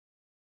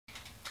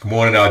Good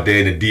morning out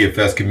there in the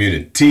DFS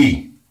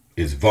community.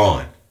 It's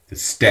Vaughn, the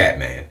Stat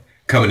Man,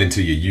 coming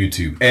into your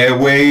YouTube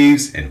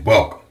airwaves, and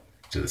welcome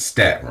to the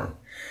Stat Room.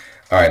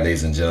 All right,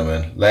 ladies and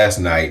gentlemen, last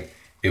night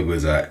it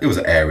was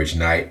an average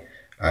night.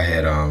 I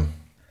had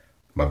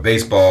my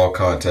baseball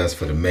contest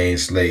for the main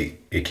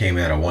slate. It came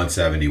out at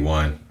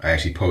 171. I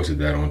actually posted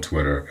that on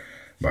Twitter.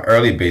 My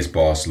early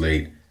baseball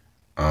slate,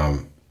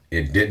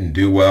 it didn't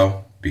do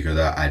well because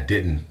I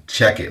didn't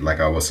check it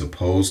like I was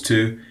supposed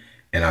to,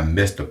 and I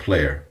missed a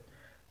player.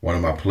 One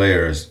of my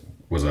players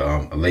was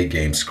a late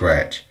game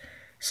scratch,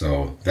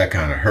 so that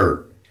kind of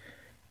hurt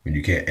when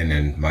you can't. And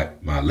then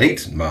my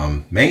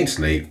main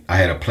slate, I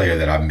had a player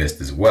that I missed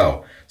as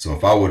well. So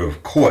if I would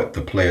have caught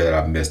the player that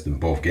I missed in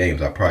both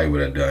games, I probably would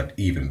have done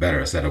even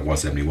better. Instead of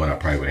 171, I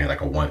probably would have had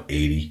like a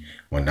 180,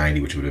 190,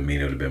 which would have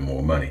meant it would have been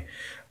more money.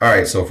 All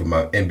right, so for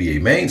my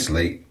NBA main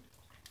slate,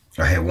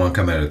 I had one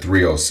come out at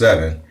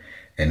 307,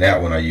 and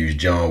that one I used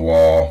John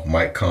Wall,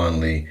 Mike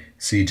Conley,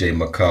 C.J.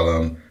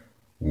 McCollum,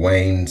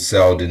 Wayne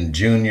Selden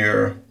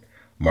Jr.,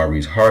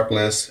 Maurice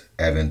Harkless,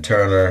 Evan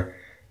Turner,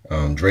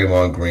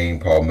 Draymond Green,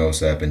 Paul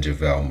Millsap, and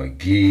JaVale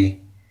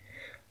McGee.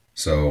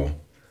 So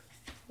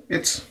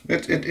it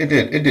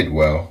did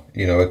well.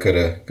 You know, it could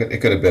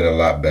have been a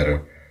lot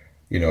better.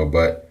 You know,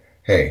 but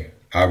hey,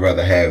 I'd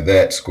rather have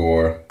that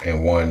score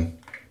and one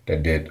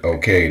that did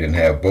okay than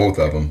have both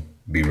of them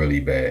be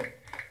really bad.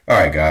 All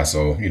right, guys.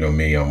 So you know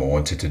me, I'm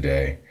on to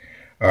today.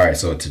 All right,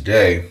 so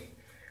today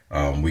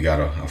we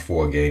got a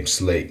 4-game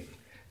slate.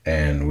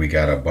 And we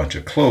got a bunch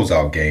of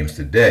closeout games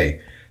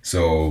today.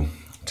 So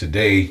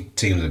today,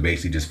 teams are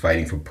basically just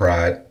fighting for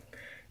pride.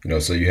 You know,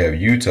 so you have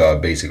Utah,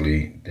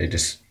 basically,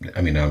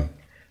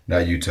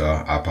 not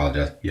Utah, I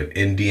apologize. You have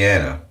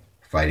Indiana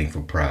fighting for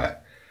pride.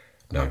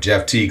 Now,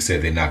 Jeff Teague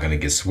said they're not going to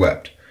get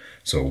swept.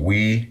 So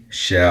we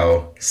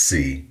shall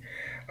see.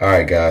 All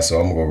right, guys,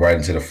 so I'm going to go right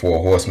into the 4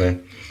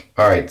 horsemen.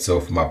 All right, so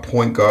for my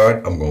point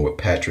guard, I'm going with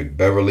Patrick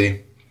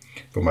Beverly.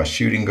 For my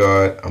shooting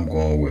guard, I'm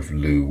going with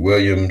Lou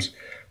Williams.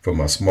 For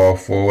my small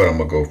forward, I'm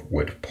going to go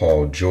with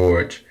Paul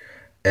George.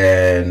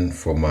 And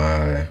for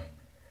my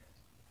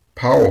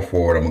power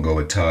forward, I'm going to go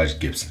with Taj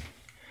Gibson.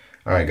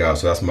 All right,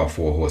 guys, so that's my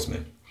 4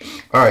 horsemen.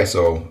 All right,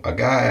 so a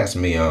guy asked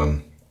me,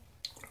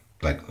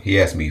 he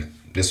asked me,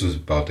 this was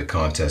about the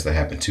contest that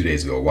happened 2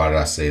 days ago. Why did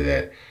I say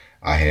that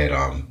I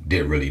had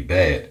did really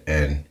bad?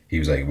 And he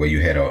was like, well,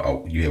 you had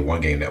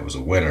one game that was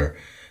a winner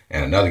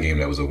and another game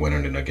that was a winner,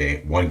 and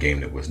then one game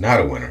that was not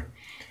a winner.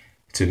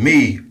 To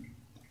me,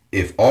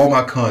 if all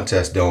my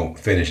contests don't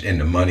finish in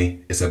the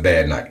money, it's a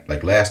bad night.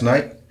 Like last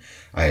night,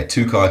 I had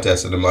 2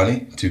 contests in the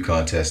money, 2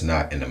 contests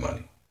not in the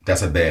money.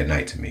 That's a bad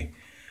night to me.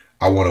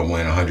 I want to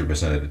win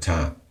 100% of the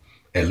time,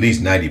 at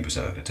least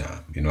 90% of the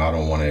time. You know, I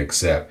don't want to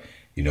accept,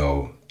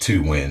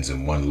 2 wins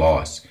and 1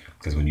 loss,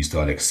 because when you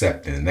start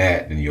accepting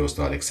that, then you'll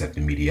start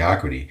accepting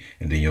mediocrity,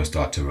 and then you'll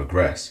start to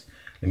regress.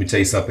 Let me tell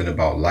you something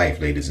about life,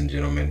 ladies and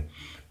gentlemen.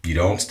 You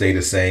don't stay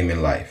the same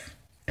in life.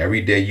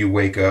 Every day you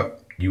wake up,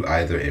 you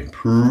either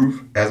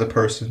improve as a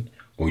person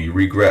or you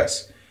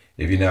regress.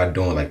 If you're not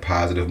doing like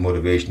positive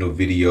motivational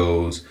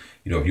videos,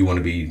 if you want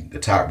to be the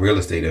top real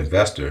estate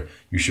investor,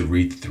 you should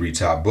read the 3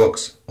 top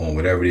books on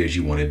whatever it is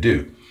you want to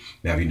do.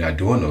 Now, if you're not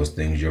doing those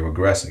things, you're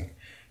regressing.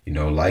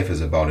 Life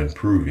is about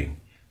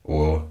improving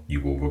or you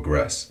will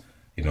regress.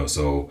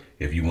 So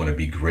if you want to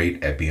be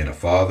great at being a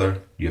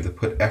father, you have to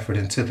put effort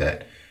into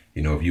that.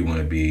 If you want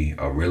to be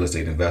a real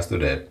estate investor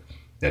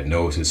that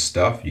knows his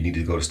stuff, you need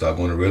to start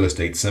going to real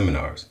estate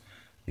seminars.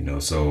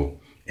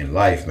 So in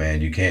life, man,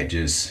 you can't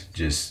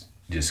just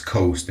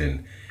coast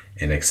and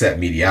accept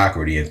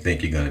mediocrity and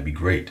think you're going to be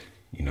great.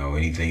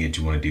 Anything that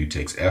you want to do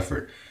takes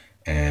effort.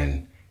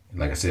 And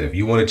like I said, if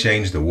you want to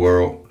change the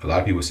world, a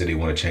lot of people say they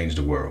want to change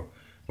the world.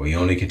 Well, you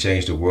only can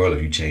change the world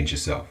if you change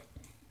yourself.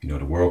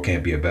 The world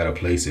can't be a better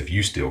place if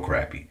you still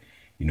crappy.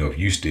 If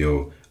you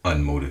still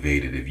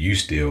unmotivated, if you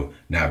still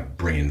not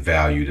bringing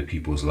value to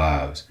people's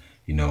lives.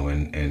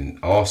 And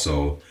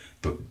also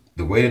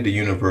the way that the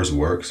universe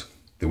works,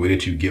 the way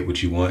that you get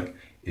what you want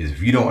is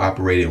if you don't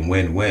operate in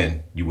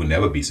win-win, you will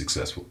never be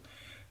successful.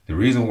 The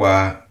reason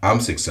why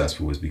I'm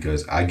successful is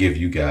because I give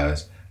you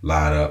guys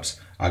lineups.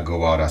 I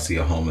go out, I see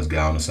a homeless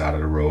guy on the side of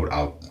the road,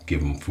 I'll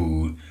give him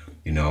food.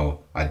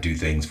 I do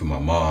things for my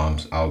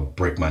moms. I'll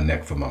break my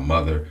neck for my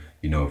mother.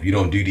 If you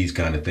don't do these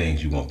kind of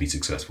things, you won't be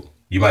successful.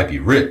 You might be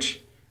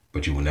rich,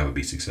 but you will never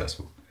be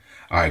successful.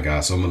 All right,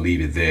 guys, so I'm going to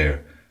leave it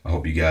there. I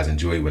hope you guys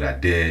enjoyed what I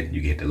did.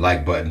 You can hit the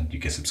like button. You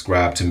can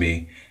subscribe to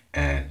me.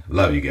 And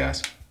love you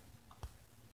guys.